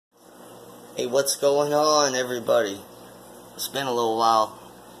Hey, what's going on, everybody? It's been a little while.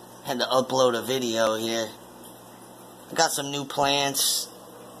 Had to upload a video here. I got some new plants.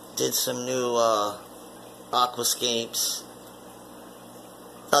 Did some new aquascapes.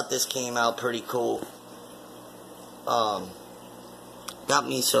 Thought this came out pretty cool. Got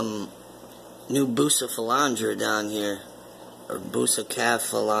me some new Bucephalandra down here, or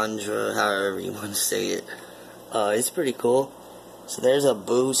Bucephalandra, however you want to say it. It's pretty cool. So there's a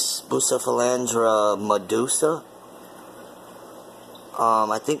Bucephalandra medusa.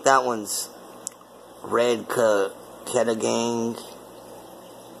 I think that one's red Kettlegang,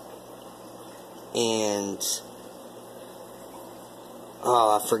 and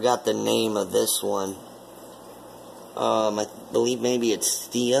I forgot the name of this one. I believe maybe it's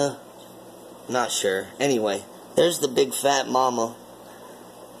Thea. Not sure. Anyway, there's the big fat mama.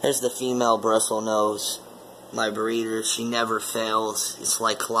 There's the female bristle nose. My breeder, she never fails. It's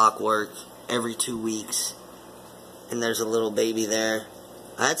like clockwork. Every 2 weeks. And there's a little baby there.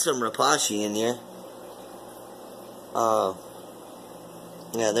 I had some Rapashi in here. Yeah,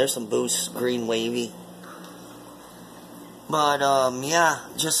 there's some Boost green wavy. But, yeah,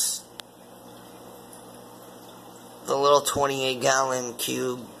 just the little 28-gallon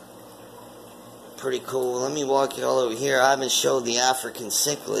cube. Pretty cool. Let me walk you all over here. I haven't showed the African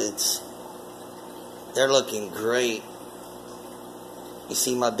cichlids. They're looking great. You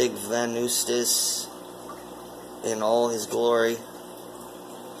see my big Venustus in all his glory.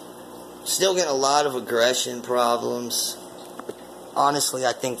 Still getting a lot of aggression problems. Honestly,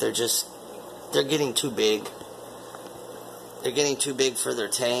 I think they're getting too big. They're getting too big for their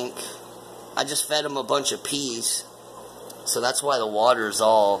tank. I just fed them a bunch of peas. So that's why the water's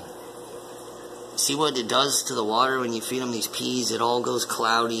all... See what it does to the water when you feed them these peas? It all goes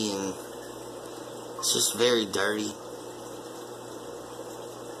cloudy and it's just very dirty.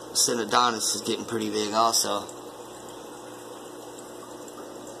 Synodontis is getting pretty big also.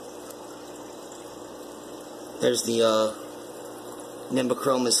 There's the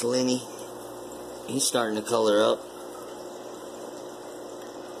Nimbochromis linni. He's starting to color up.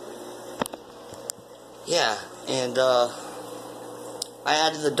 Yeah, and I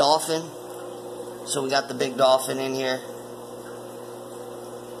added the dolphin. So we got the big dolphin in here.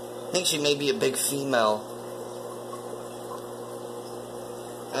 I think she may be a big female.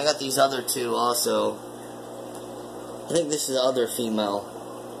 And I got these other two also. I think this is the other female.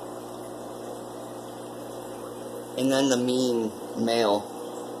 And then the mean male.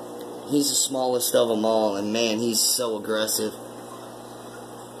 He's the smallest of them all, and man, he's so aggressive.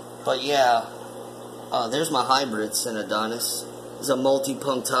 But yeah, there's my hybrid Synodontis. It's a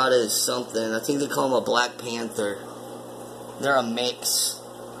multipunctata is something. I think they call him a Black Panther. They're a mix,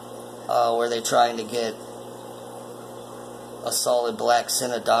 where they're trying to get a solid black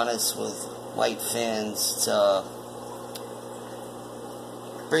Synodontis with white fins. It's a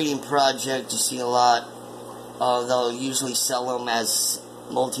breeding project you see a lot. They'll usually sell them as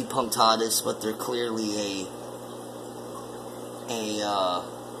multipunctatus, but they're clearly a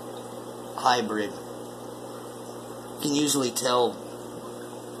hybrid. You can usually tell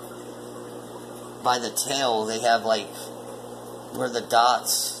by the tail. They have like where the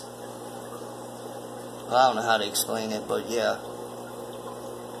dots. Well, I don't know how to explain it, but yeah.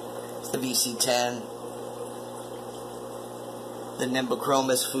 It's the VC10, the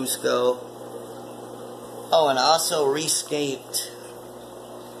Nimbochromis fusco. Oh, and I also I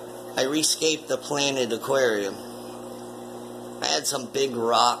rescaped the planted aquarium. I had some big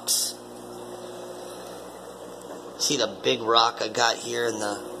rocks. See the big rock I got here in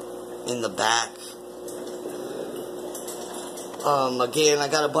the back. Again, I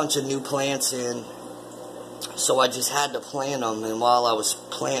got a bunch of new plants in, so I just had to plant them. And while I was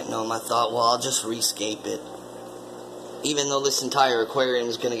planting them, I thought, well, I'll just rescape it. Even though this entire aquarium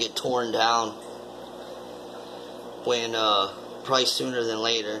is going to get torn down when probably sooner than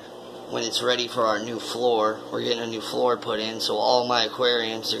later, when it's ready for our new floor. We're getting a new floor put in, so all my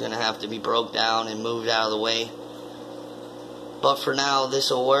aquariums are going to have to be broke down and moved out of the way. But for now, this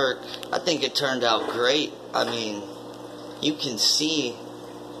will work. I think it turned out great. I mean, you can see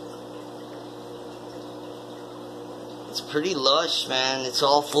it's pretty lush, man. It's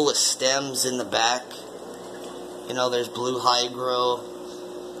all full of stems in the back. You know, there's blue hygro.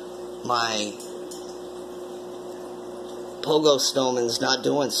 My Pogostomen's not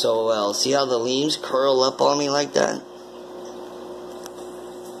doing so well. See how the leaves curl up on me like that?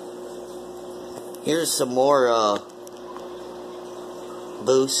 Here's some more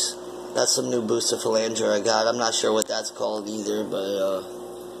Boost. That's some new Bucephalandra I got. I'm not sure what that's called either, but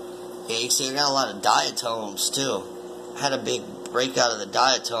yeah, you see I got a lot of diatoms too. I had a big break out of the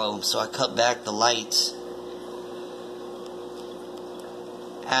diatom, so I cut back the lights.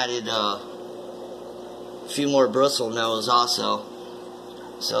 Added a few more bristlenose also.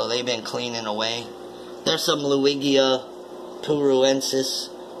 So they've been cleaning away. There's some Luigia puruensis.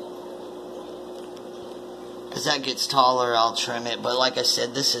 As that gets taller, I'll trim it. But like I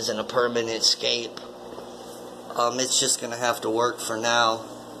said, this isn't a permanent scape. It's just going to have to work for now.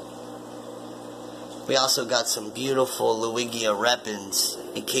 We also got some beautiful Luigia repens.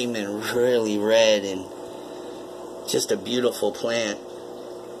 It came in really red and just a beautiful plant.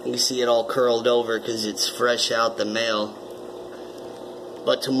 You see it all curled over because it's fresh out the mail.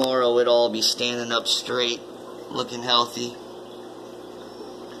 But tomorrow it'll all be standing up straight, looking healthy.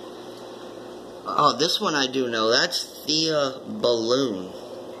 Oh, this one I do know. That's Thea Balloon.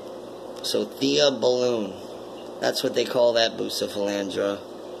 So Thea Balloon. That's what they call that Bucephalandra.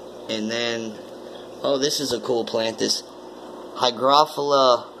 And then, oh, this is a cool plant. This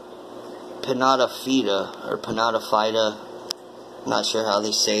Hygrophila pinnatophyta, or pinnatophyta. Not sure how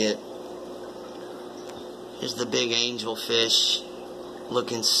they say it. Here's the big angelfish.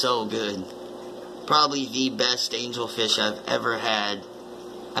 Looking so good. Probably the best angelfish I've ever had.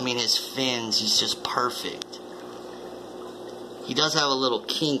 I mean, his fins, he's just perfect. He does have a little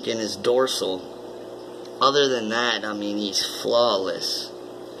kink in his dorsal. Other than that, I mean, he's flawless.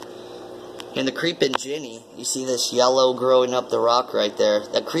 And the creeping Jenny, you see this yellow growing up the rock right there.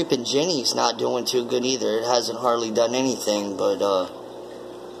 That creeping Jenny's not doing too good either. It hasn't hardly done anything, but,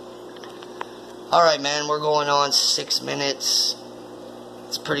 alright, man, we're going on 6 minutes.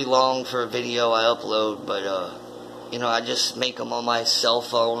 It's pretty long for a video I upload, but, you know, I just make them on my cell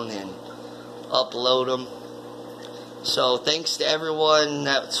phone and upload them. So, thanks to everyone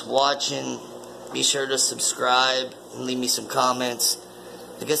that's watching. Be sure to subscribe and leave me some comments.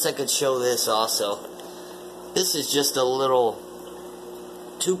 I guess I could show this also. This is just a little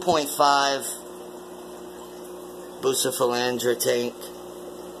 2.5 Bucephalandra tank.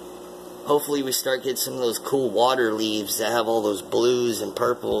 Hopefully we start getting some of those cool water leaves that have all those blues and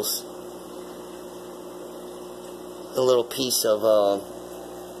purples. A little piece of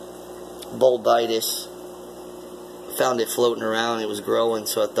Bulbitis. Found it floating around. It was growing,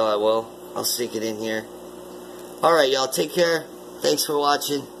 so I thought, well, I'll stick it in here. Alright, y'all, take care. Thanks for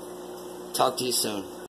watching. Talk to you soon.